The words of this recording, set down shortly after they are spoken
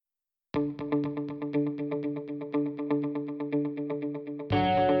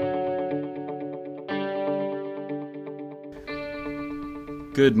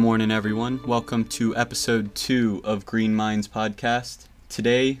Good morning, everyone. Welcome to episode 2 of Green Minds Podcast.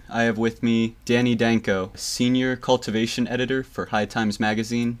 Today, I have with me Danko, Senior Cultivation Editor for High Times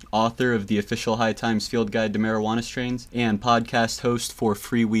Magazine, author of the official High Times Field Guide to Marijuana Strains, and podcast host for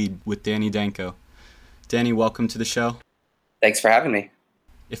Free Weed with Danko. Danny, welcome to the show. Thanks for having me.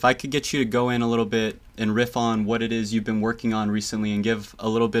 If I could get you to go in a little bit and riff on what it is you've been working on recently and give a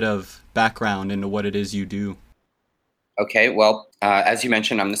little bit of background into what it is you do. Okay, well, as you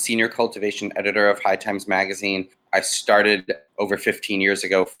mentioned, I'm the Senior Cultivation Editor of High Times Magazine. I started over 15 years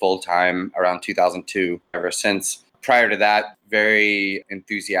ago full-time around 2002. Ever since, prior to that, very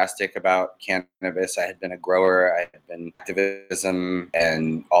enthusiastic about cannabis. I had been a grower, I had been activism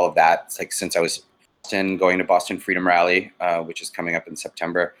and all of that. It's like since I was going to Boston Freedom Rally, which is coming up in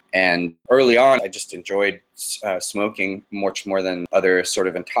September. And early on, I just enjoyed smoking much more than other sort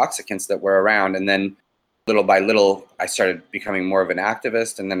of intoxicants that were around. And then little by little, I started becoming more of an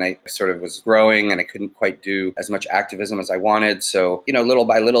activist, and then I sort of was growing and I couldn't quite do as much activism as I wanted. So, little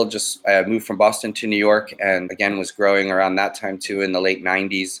by little, just moved from Boston to New York, and again, was growing around that time too in the late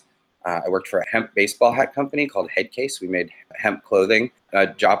 90s. I worked for a hemp baseball hat company called Headcase. We made hemp clothing. A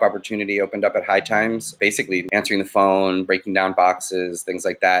job opportunity opened up at High Times, basically answering the phone, breaking down boxes, things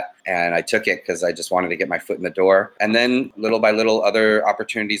like that. And I took it because I just wanted to get my foot in the door. And then little by little, other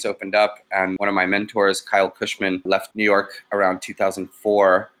opportunities opened up. And one of my mentors, Kyle Cushman, left New York around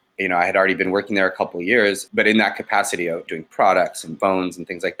 2004. I had already been working there a couple of years, but in that capacity of doing products and phones and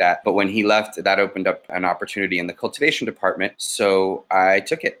things like that. But when he left, that opened up an opportunity in the cultivation department. So I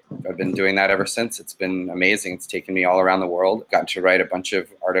took it. I've been doing that ever since. It's been amazing. It's taken me all around the world. Gotten to write a bunch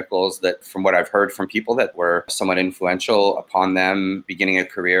of articles that, from what I've heard from people that were somewhat influential upon them beginning a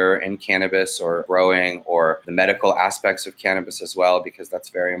career in cannabis or growing, or the medical aspects of cannabis as well, because that's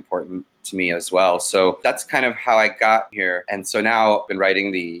very important to me as well. So that's kind of how I got here. And so now I've been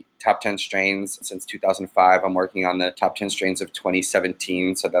writing the top 10 strains since 2005. I'm working on the top 10 strains of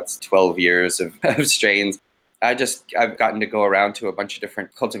 2017. So that's 12 years of strains. I've gotten to go around to a bunch of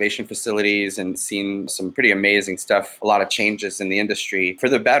different cultivation facilities and seen some pretty amazing stuff, a lot of changes in the industry for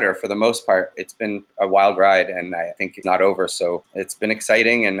the better, for the most part. It's been a wild ride, and I think it's not over. So it's been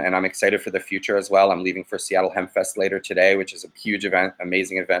exciting, and I'm excited for the future as well. I'm leaving for Seattle Hemp Fest later today, which is a huge event,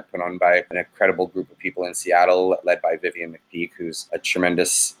 amazing event put on by an incredible group of people in Seattle, led by Vivian McPeak, who's a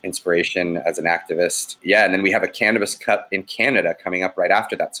tremendous inspiration as an activist. Yeah, and then we have a Cannabis Cup in Canada coming up right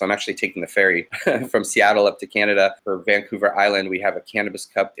after that. So I'm actually taking the ferry from Seattle up to Canada. For Vancouver Island, we have a Cannabis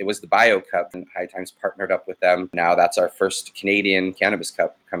Cup. It was the Bio Cup, and High Times partnered up with them. Now that's our first Canadian Cannabis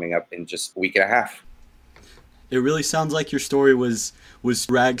Cup coming up in just a week and a half. It really sounds like your story was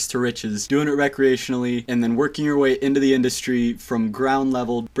rags to riches, doing it recreationally and then working your way into the industry from ground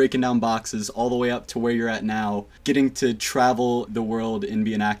level, breaking down boxes all the way up to where you're at now, getting to travel the world and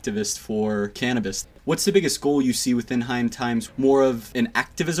be an activist for cannabis. What's the biggest goal you see within High Times? More of an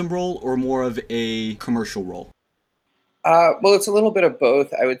activism role or more of a commercial role? Well, it's a little bit of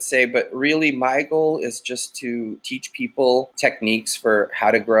both, I would say, but really my goal is just to teach people techniques for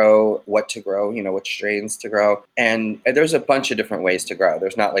how to grow, what to grow, what strains to grow. And there's a bunch of different ways to grow.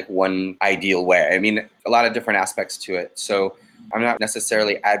 There's not like one ideal way. I mean, a lot of different aspects to it. So I'm not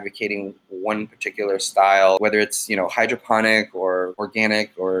necessarily advocating one particular style, whether it's, hydroponic or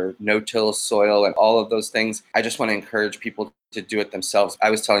organic or no-till soil and all of those things. I just want to encourage people to do it themselves. I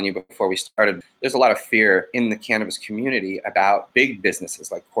was telling you before we started, there's a lot of fear in the cannabis community about big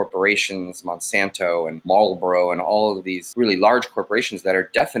businesses like corporations, Monsanto and Marlboro and all of these really large corporations that are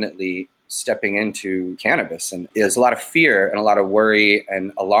definitely stepping into cannabis. And there's a lot of fear and a lot of worry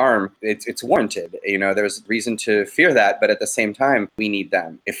and alarm. It's warranted. There's reason to fear that, but at the same time, we need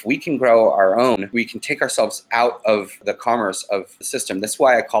them. If we can grow our own, we can take ourselves out of the commerce of the system. That's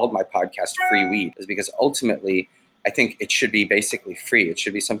why I called my podcast Free Weed, is because ultimately, I think it should be basically free. It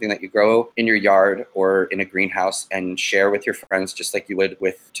should be something that you grow in your yard or in a greenhouse and share with your friends, just like you would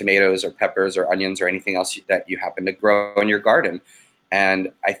with tomatoes or peppers or onions or anything else that you happen to grow in your garden.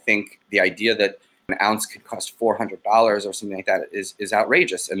 And I think the idea that an ounce could cost $400 or something like that is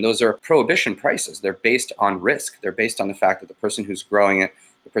outrageous. And those are prohibition prices. They're based on risk. They're based on the fact that the person who's growing it,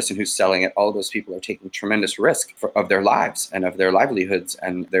 the person who's selling it, all those people are taking tremendous risk of their lives and of their livelihoods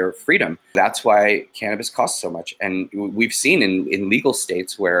and their freedom. That's why cannabis costs so much. And we've seen in legal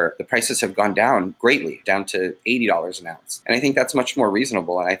states where the prices have gone down greatly, down to $80 an ounce. And I think that's much more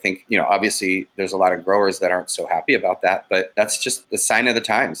reasonable. And I think, obviously there's a lot of growers that aren't so happy about that, but that's just the sign of the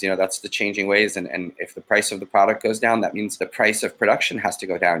times. That's the changing ways. And if the price of the product goes down, that means the price of production has to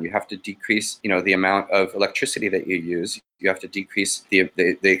go down. You have to decrease, the amount of electricity that you use. You have to decrease the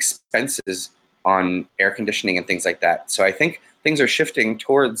expenses on air conditioning and things like that. So I think things are shifting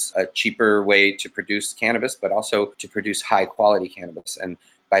towards a cheaper way to produce cannabis, but also to produce high quality cannabis. And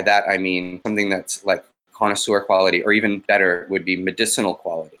by that, I mean something that's like connoisseur quality, or even better would be medicinal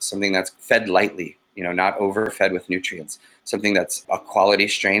quality, something that's fed lightly, not overfed with nutrients, something that's a quality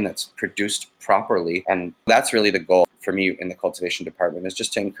strain that's produced properly. And that's really the goal for me in the cultivation department, is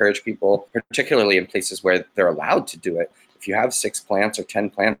just to encourage people, particularly in places where they're allowed to do it. If you have 6 plants or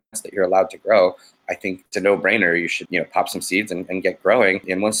 10 plants that you're allowed to grow, I think it's a no-brainer. You should, pop some seeds and get growing.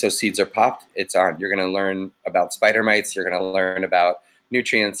 And once those seeds are popped, it's on. You're going to learn about spider mites. You're going to learn about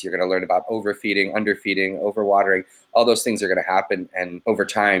nutrients. You're going to learn about overfeeding, underfeeding, overwatering. All those things are going to happen. And over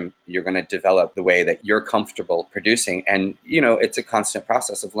time, you're going to develop the way that you're comfortable producing. And, it's a constant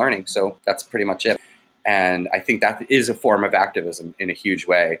process of learning. So that's pretty much it. And I think that is a form of activism in a huge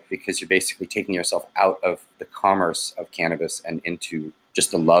way, because you're basically taking yourself out of the commerce of cannabis and into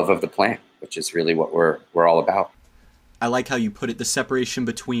just the love of the plant, which is really what we're all about. I like how you put it, the separation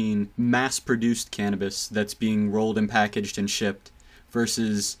between mass-produced cannabis that's being rolled and packaged and shipped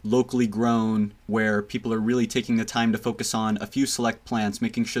versus locally grown, where people are really taking the time to focus on a few select plants,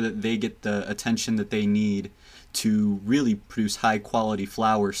 making sure that they get the attention that they need to really produce high-quality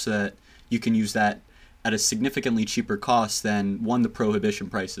flower, so that you can use that at a significantly cheaper cost than, one, the prohibition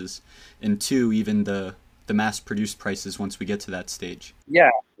prices, and two, even the mass-produced prices once we get to that stage. Yeah,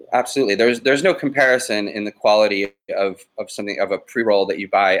 absolutely. There's no comparison in the quality of a pre-roll that you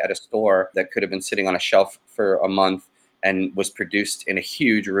buy at a store that could have been sitting on a shelf for a month and was produced in a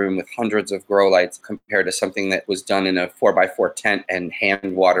huge room with hundreds of grow lights, compared to something that was done in a 4x4 tent and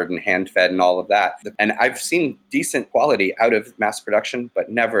hand watered and hand fed and all of that. And I've seen decent quality out of mass production, but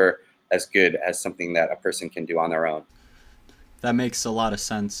never as good as something that a person can do on their own. That makes a lot of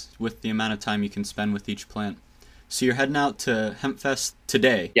sense with the amount of time you can spend with each plant. So you're heading out to HempFest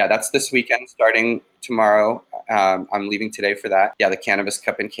today. Yeah, that's this weekend starting tomorrow. I'm leaving today for that. Yeah, the Cannabis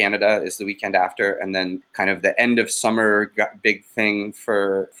Cup in Canada is the weekend after. And then kind of the end of summer big thing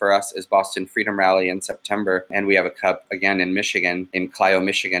for us is Boston Freedom Rally in September. And we have a cup again in Michigan, in Clio,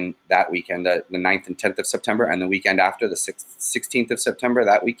 Michigan, that weekend, the 9th and 10th of September. And the weekend after, the 16th of September,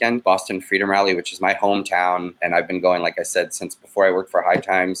 that weekend, Boston Freedom Rally, which is my hometown. And I've been going, like I said, since before I worked for High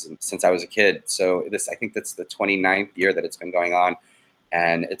Times and since I was a kid. So I think that's the 29th year that it's been going on.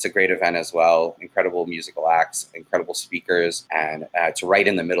 And it's a great event as well. Incredible musical acts, incredible speakers, and it's right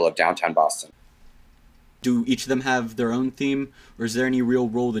in the middle of downtown Boston. Do each of them have their own theme, or is there any real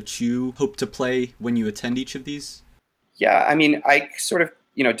role that you hope to play when you attend each of these? Yeah, I mean, I sort of,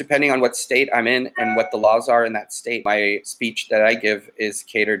 depending on what state I'm in and what the laws are in that state, my speech that I give is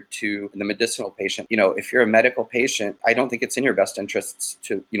catered to the medicinal patient. If you're a medical patient, I don't think it's in your best interests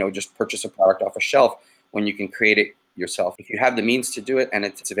to, just purchase a product off a shelf when you can create it yourself. If you have the means to do it and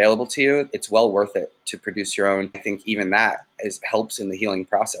it's available to you, it's well worth it to produce your own. I think even that helps in the healing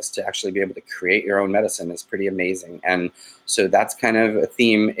process. To actually be able to create your own medicine is pretty amazing. And so that's kind of a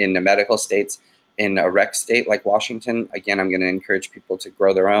theme in the medical states. In a rec state like Washington, again, I'm going to encourage people to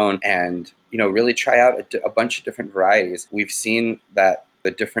grow their own and, really try out a bunch of different varieties. We've seen that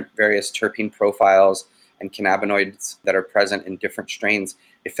the different various terpene profiles and cannabinoids that are present in different strains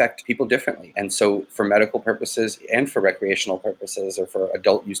affect people differently. And so for medical purposes and for recreational purposes or for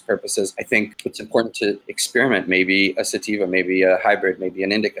adult use purposes, I think it's important to experiment, maybe a sativa, maybe a hybrid, maybe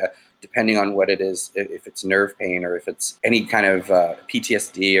an indica, depending on what it is, if it's nerve pain or if it's any kind of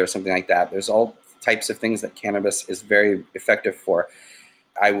PTSD or something like that. There's all types of things that cannabis is very effective for.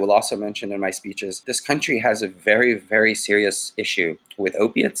 I will also mention in my speeches, this country has a very, very serious issue with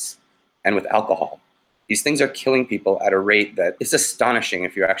opiates and with alcohol. These things are killing people at a rate that is astonishing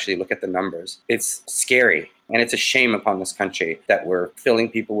if you actually look at the numbers. It's scary. And it's a shame upon this country that we're filling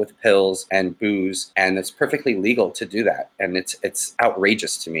people with pills and booze, and it's perfectly legal to do that. And it's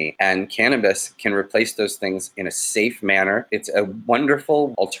outrageous to me. And cannabis can replace those things in a safe manner. It's a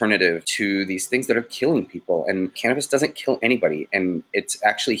wonderful alternative to these things that are killing people. And cannabis doesn't kill anybody, and it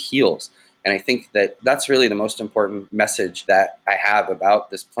actually heals. And I think that that's really the most important message that I have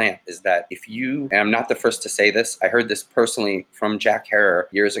about this plant, is that if you, and I'm not the first to say this, I heard this personally from Jack Herer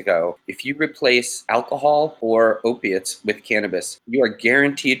years ago, if you replace alcohol or opiates with cannabis, you are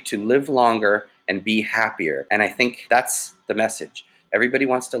guaranteed to live longer and be happier. And I think that's the message. Everybody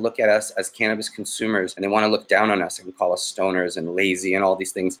wants to look at us as cannabis consumers, and they want to look down on us and call us stoners and lazy and all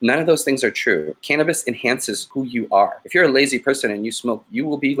these things. None of those things are true. Cannabis enhances who you are. If you're a lazy person and you smoke, you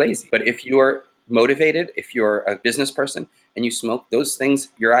will be lazy. But if you're motivated, if you're a business person and you smoke, those things,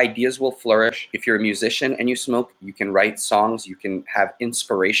 your ideas will flourish. If you're a musician and you smoke, you can write songs, you can have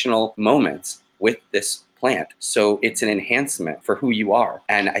inspirational moments with this plant. So it's an enhancement for who you are.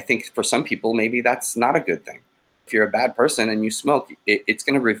 And I think for some people, maybe that's not a good thing. If you're a bad person and you smoke, it's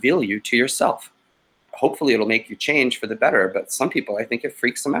going to reveal you to yourself. Hopefully it'll make you change for the better, but some people, I think it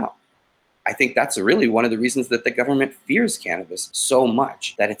freaks them out. I think that's really one of the reasons that the government fears cannabis so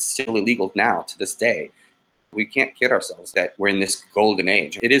much, that it's still illegal now to this day. We can't kid ourselves that we're in this golden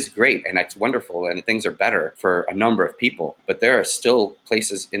age. It is great and it's wonderful and things are better for a number of people, but there are still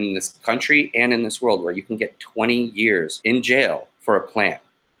places in this country and in this world where you can get 20 years in jail for a plant.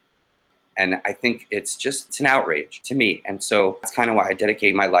 And I think it's an outrage to me. And so that's kind of why I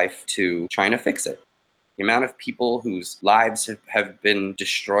dedicate my life to trying to fix it. The amount of people whose lives have been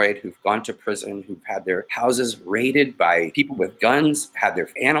destroyed, who've gone to prison, who've had their houses raided by people with guns, had their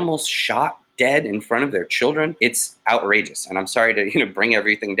animals shot dead in front of their children, it's outrageous. And I'm sorry to bring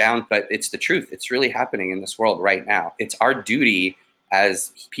everything down, but it's the truth. It's really happening in this world right now. It's our duty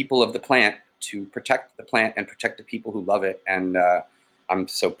as people of the plant to protect the plant and protect the people who love it. And I'm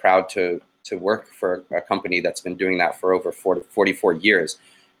so proud to work for a company that's been doing that for over 44 years.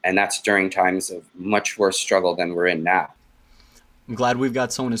 And that's during times of much worse struggle than we're in now. I'm glad we've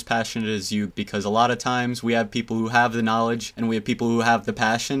got someone as passionate as you, because a lot of times we have people who have the knowledge and we have people who have the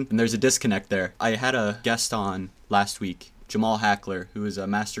passion, and there's a disconnect there. I had a guest on last week, Jamal Hackler, who is a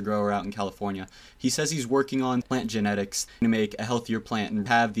master grower out in California. He says he's working on plant genetics to make a healthier plant and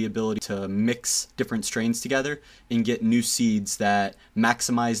have the ability to mix different strains together and get new seeds that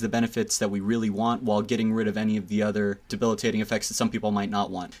maximize the benefits that we really want while getting rid of any of the other debilitating effects that some people might not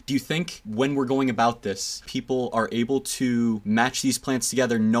want. Do you think when we're going about this, people are able to match these plants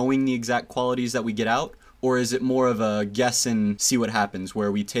together knowing the exact qualities that we get out? Or is it more of a guess and see what happens,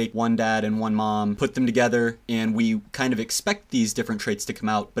 where we take one dad and one mom, put them together, and we kind of expect these different traits to come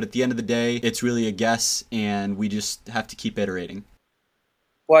out, but at the end of the day, it's really a guess, and we just have to keep iterating?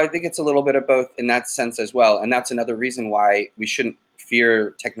 Well, I think it's a little bit of both in that sense as well. And that's another reason why we shouldn't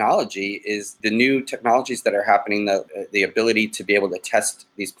fear technology, is the new technologies that are happening, the ability to be able to test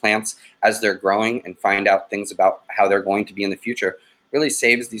these plants as they're growing and find out things about how they're going to be in the future really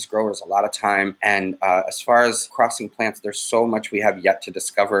saves these growers a lot of time. And as far as crossing plants, there's so much we have yet to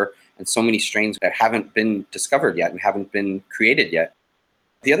discover, and so many strains that haven't been discovered yet and haven't been created yet.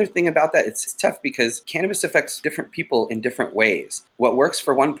 The other thing about that, it's tough because cannabis affects different people in different ways. What works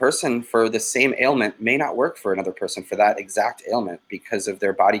for one person for the same ailment may not work for another person for that exact ailment because of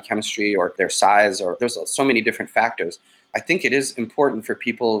their body chemistry or their size, or there's so many different factors. I think it is important for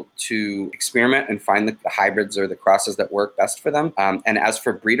people to experiment and find the hybrids or the crosses that work best for them. And as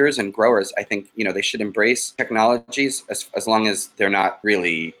for breeders and growers, I think they should embrace technologies as long as they're not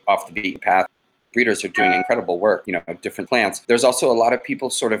really off the beaten path. Breeders are doing incredible work, different plants. There's also a lot of people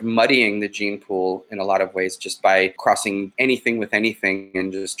sort of muddying the gene pool in a lot of ways just by crossing anything with anything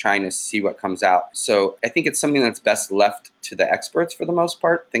and just trying to see what comes out. So I think it's something that's best left to the experts for the most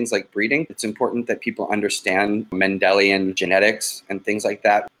part. Things like breeding, it's important that people understand Mendelian genetics and things like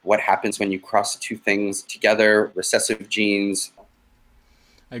that. What happens when you cross two things together, recessive genes.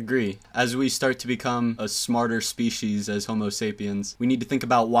 I agree. As we start to become a smarter species as Homo sapiens, we need to think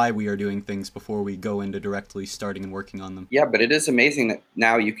about why we are doing things before we go into directly starting and working on them. Yeah, but it is amazing that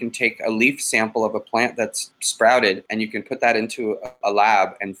now you can take a leaf sample of a plant that's sprouted and you can put that into a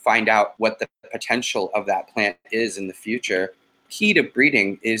lab and find out what the potential of that plant is in the future. Key to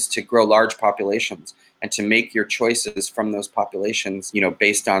breeding is to grow large populations and to make your choices from those populations,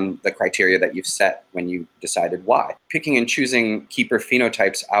 based on the criteria that you've set when you decided why. Picking and choosing keeper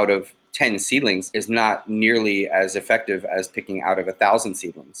phenotypes out of 10 seedlings is not nearly as effective as picking out of 1,000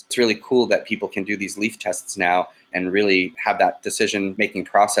 seedlings. It's really cool that people can do these leaf tests now and really have that decision-making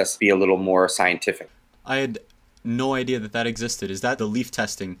process be a little more scientific. I had no idea that existed. Is that the leaf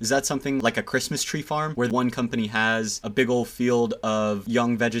testing? Is that something like a Christmas tree farm where one company has a big old field of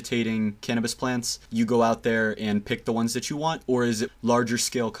young vegetating cannabis plants? You go out there and pick the ones that you want? Or is it larger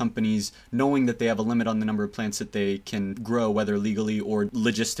scale companies knowing that they have a limit on the number of plants that they can grow, whether legally or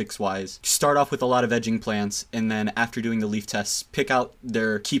logistics wise? Start off with a lot of edging plants, and then after doing the leaf tests, pick out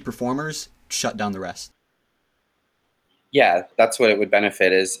their key performers, shut down the rest. Yeah, that's what it would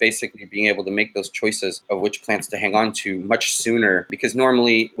benefit, is basically being able to make those choices of which plants to hang on to much sooner. Because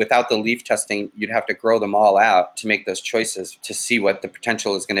normally without the leaf testing, you'd have to grow them all out to make those choices to see what the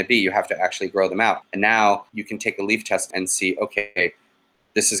potential is going to be. You have to actually grow them out. And now you can take a leaf test and see, okay,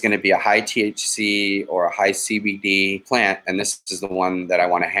 this is going to be a high THC or a high CBD plant, and this is the one that I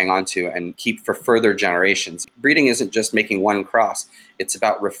want to hang on to and keep for further generations. Breeding isn't just making one cross. It's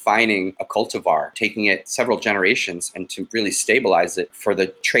about refining a cultivar, taking it several generations and to really stabilize it for the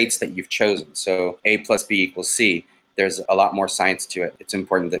traits that you've chosen. So A plus B equals C. there's a lot more science to it. It's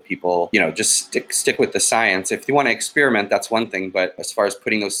important that people, just stick with the science. If you want to experiment, that's one thing. But as far as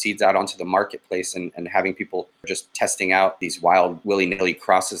putting those seeds out onto the marketplace and having people just testing out these wild willy-nilly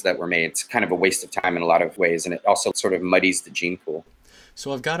crosses that were made, it's kind of a waste of time in a lot of ways. And it also sort of muddies the gene pool.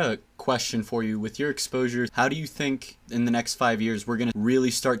 So I've got a question for you. With your exposure, how do you think in the next 5 years we're going to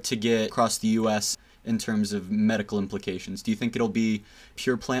really start to get across the U.S. in terms of medical implications? Do you think it'll be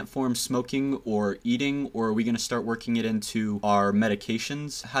pure plant form smoking or eating, or are we going to start working it into our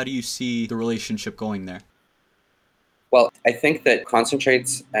medications? How do you see the relationship going there? Well, I think that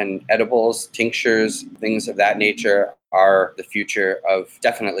concentrates and edibles, tinctures, things of that nature are the future of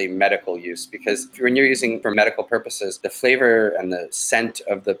definitely medical use, because when you're using for medical purposes, the flavor and the scent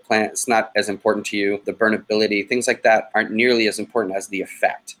of the plant is not as important to you. The burnability, things like that aren't nearly as important as the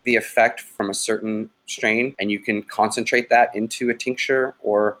effect. The effect from a certain strain, and you can concentrate that into a tincture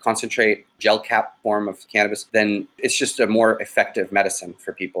or concentrate gel cap form of cannabis, then it's just a more effective medicine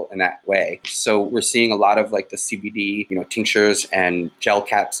for people in that way. So we're seeing a lot of like the CBD, tinctures and gel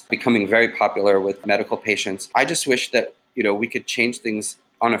caps becoming very popular with medical patients. I just wish that, we could change things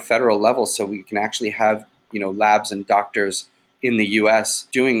on a federal level so we can actually have, labs and doctors in the US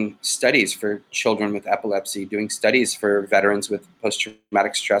doing studies for children with epilepsy, doing studies for veterans with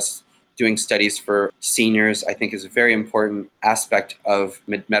post-traumatic stress, doing studies for seniors. I think is a very important aspect of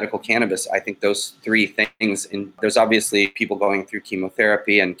medical cannabis. I think those three things, and there's obviously people going through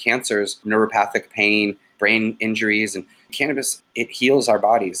chemotherapy and cancers, neuropathic pain, brain injuries, and cannabis, it heals our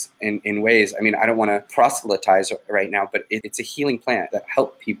bodies in ways. I mean, I don't want to proselytize right now, but it's a healing plant that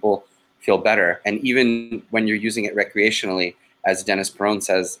helps people feel better. And even when you're using it recreationally, as Dennis Perone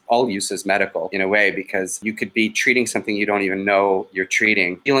says, all use is medical in a way, because you could be treating something you don't even know you're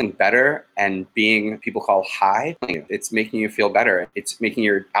treating, feeling better and being, people call high. It's making you feel better. It's making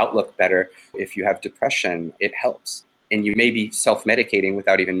your outlook better. If you have depression, it helps. And you may be self-medicating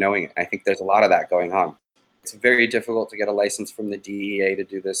without even knowing it. I think there's a lot of that going on. It's very difficult to get a license from the DEA to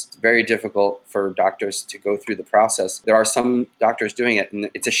do this. It's very difficult for doctors to go through the process. There are some doctors doing it,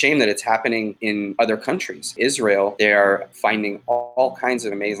 and it's a shame that it's happening in other countries. Israel, they are finding all kinds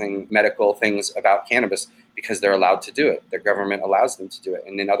of amazing medical things about cannabis because they're allowed to do it. Their government allows them to do it.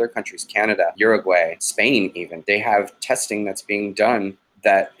 And in other countries, Canada, Uruguay, Spain even, they have testing that's being done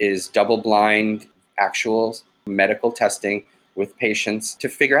that is double-blind, actual medical testing with patients to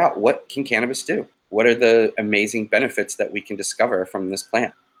figure out what can cannabis do. What are the amazing benefits that we can discover from this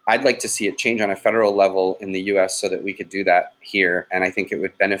plant? I'd like to see it change on a federal level in the US so that we could do that here. And I think it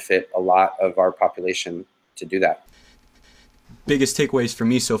would benefit a lot of our population to do that. Biggest takeaways for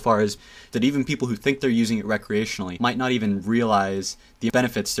me so far is that even people who think they're using it recreationally might not even realize the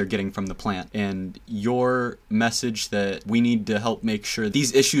benefits they're getting from the plant. And your message that we need to help make sure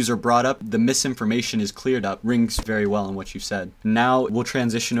these issues are brought up, the misinformation is cleared up, rings very well in what you said. Now we'll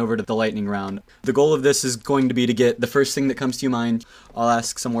transition over to the lightning round. The goal of this is going to be to get the first thing that comes to your mind. I'll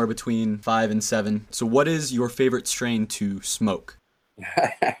ask somewhere between 5 and 7. So what is your favorite strain to smoke?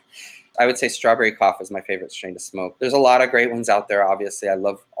 I would say strawberry cough is my favorite strain to smoke. There's a lot of great ones out there, obviously. I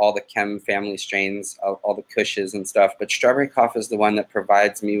love all the chem family strains, all the Kushes and stuff, but strawberry cough is the one that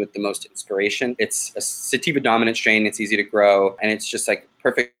provides me with the most inspiration. It's a sativa dominant strain, it's easy to grow, and it's just like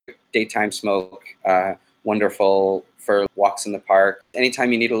perfect daytime smoke, wonderful for walks in the park.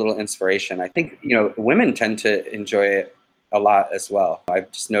 Anytime you need a little inspiration, I think, women tend to enjoy it a lot as well.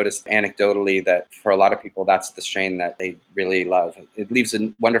 I've just noticed anecdotally that for a lot of people, that's the strain that they really love. It leaves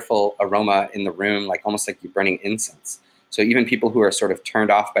a wonderful aroma in the room, like almost like you're burning incense. So even people who are sort of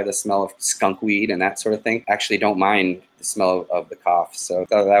turned off by the smell of skunk weed and that sort of thing actually don't mind the smell of the cough. So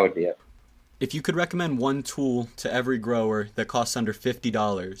that would be it. If you could recommend one tool to every grower that costs under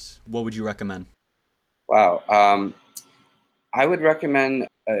 $50, what would you recommend? Wow. I would recommend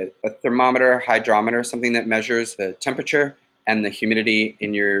a thermometer, hydrometer, something that measures the temperature and the humidity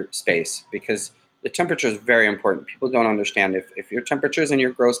in your space, because the temperature is very important. People don't understand if your temperatures in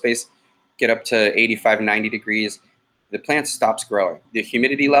your grow space get up to 85, 90 degrees, the plant stops growing. The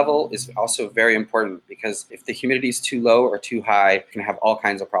humidity level is also very important, because if the humidity is too low or too high, you can have all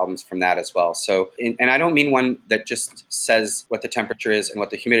kinds of problems from that as well. So, and I don't mean one that just says what the temperature is and what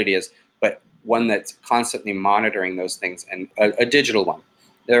the humidity is, but one that's constantly monitoring those things, and a digital one.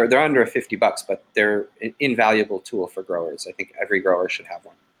 They're under $50, but they're an invaluable tool for growers. I think every grower should have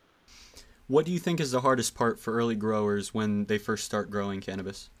one. What do you think is the hardest part for early growers when they first start growing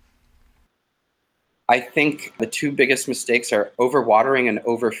cannabis? I think the two biggest mistakes are overwatering and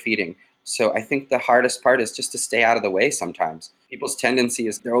overfeeding. So I think the hardest part is just to stay out of the way sometimes. People's tendency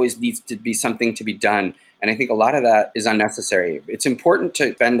is there always needs to be something to be done. And I think a lot of that is unnecessary. It's important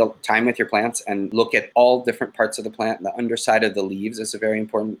to spend the time with your plants and look at all different parts of the plant. The underside of the leaves is a very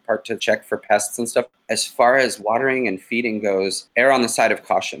important part to check for pests and stuff. As far as watering and feeding goes, err on the side of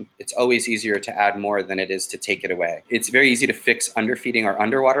caution. It's always easier to add more than it is to take it away. It's very easy to fix underfeeding or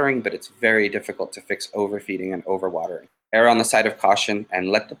underwatering, but it's very difficult to fix overfeeding and overwatering. Err on the side of caution and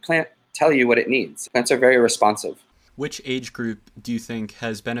let the plant tell you what it needs. Plants are very responsive. Which age group do you think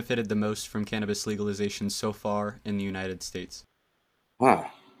has benefited the most from cannabis legalization so far in the United States? Huh.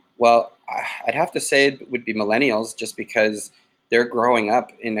 Well, I'd have to say it would be millennials just because they're growing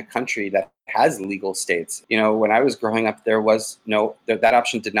up in a country that has legal states. You know, when I was growing up, there was that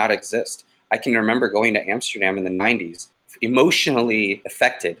option did not exist. I can remember going to Amsterdam in the 90s, emotionally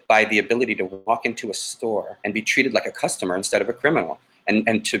affected by the ability to walk into a store and be treated like a customer instead of a criminal.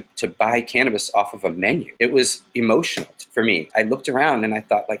 And to buy cannabis off of a menu. It was emotional for me. I looked around and I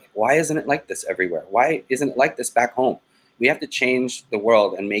thought, like, why isn't it like this everywhere? Why isn't it like this back home? We have to change the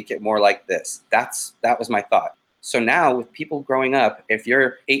world and make it more like this. That was my thought. So now with people growing up, if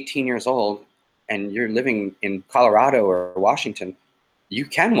you're 18 years old and you're living in Colorado or Washington, you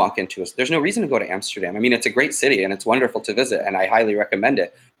can walk into us. There's no reason to go to Amsterdam. I mean, it's a great city and it's wonderful to visit and I highly recommend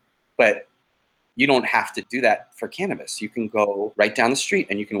it. But you don't have to do that for cannabis. You can go right down the street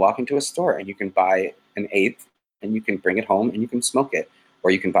and you can walk into a store and you can buy an eighth and you can bring it home and you can smoke it.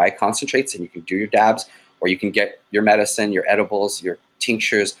 Or you can buy concentrates and you can do your dabs, or you can get your medicine, your edibles, your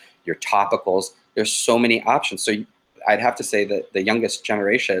tinctures, your topicals. There's so many options. So I'd have to say that the youngest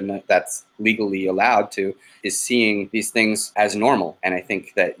generation that's legally allowed to is seeing these things as normal. And I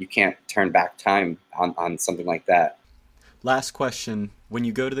think that you can't turn back time on something like that. Last question. When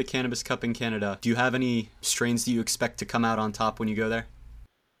you go to the Cannabis Cup in Canada, do you have any strains that you expect to come out on top when you go there?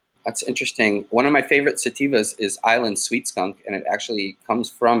 That's interesting. One of my favorite sativas is Island Sweet Skunk, and it actually comes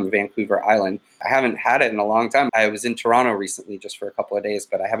from Vancouver Island. I haven't had it in a long time. I was in Toronto recently just for a couple of days,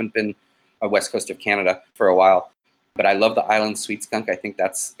 but I haven't been on the west coast of Canada for a while. But I love the Island Sweet Skunk. I think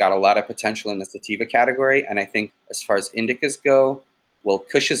that's got a lot of potential in the sativa category. And I think as far as indicas go, well,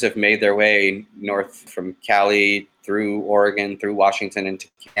 Kushes have made their way north from Cali through Oregon, through Washington into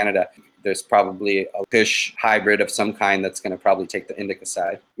Canada. There's probably a Kush hybrid of some kind that's going to probably take the indica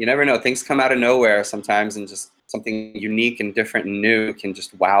side. You never know. Things come out of nowhere sometimes, and just something unique and different and new can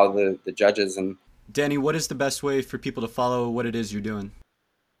just wow the judges. And Danny, what is the best way for people to follow what it is you're doing?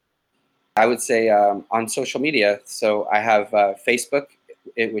 I would say on social media. So I have Facebook,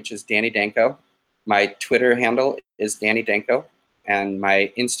 which is Danny Danko. My Twitter handle is Danny Danko. And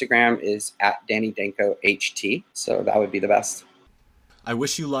my Instagram is @DannyDankoHT. So that would be the best. I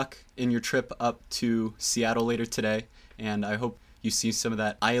wish you luck in your trip up to Seattle later today, and I hope you see some of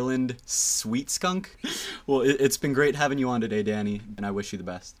that Island Sweet Skunk. Well, it's been great having you on today, Danny, and I wish you the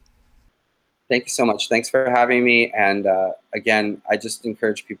best. Thank you so much. Thanks for having me. And again, I just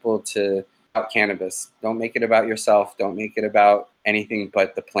encourage people to about cannabis. Don't make it about yourself. Don't make it about anything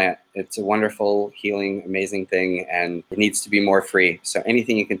but the plant. It's a wonderful, healing, amazing thing, and it needs to be more free. So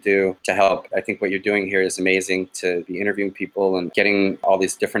anything you can do to help. I think what you're doing here is amazing, to be interviewing people and getting all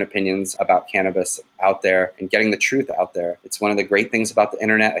these different opinions about cannabis out there and getting the truth out there. It's one of the great things about the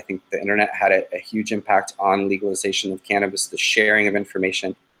internet. I think the internet had a huge impact on legalization of cannabis, the sharing of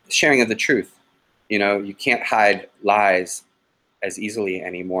information, the sharing of the truth. You know, you can't hide lies as easily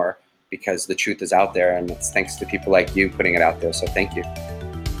anymore, because the truth is out there, and it's thanks to people like you putting it out there. So thank you.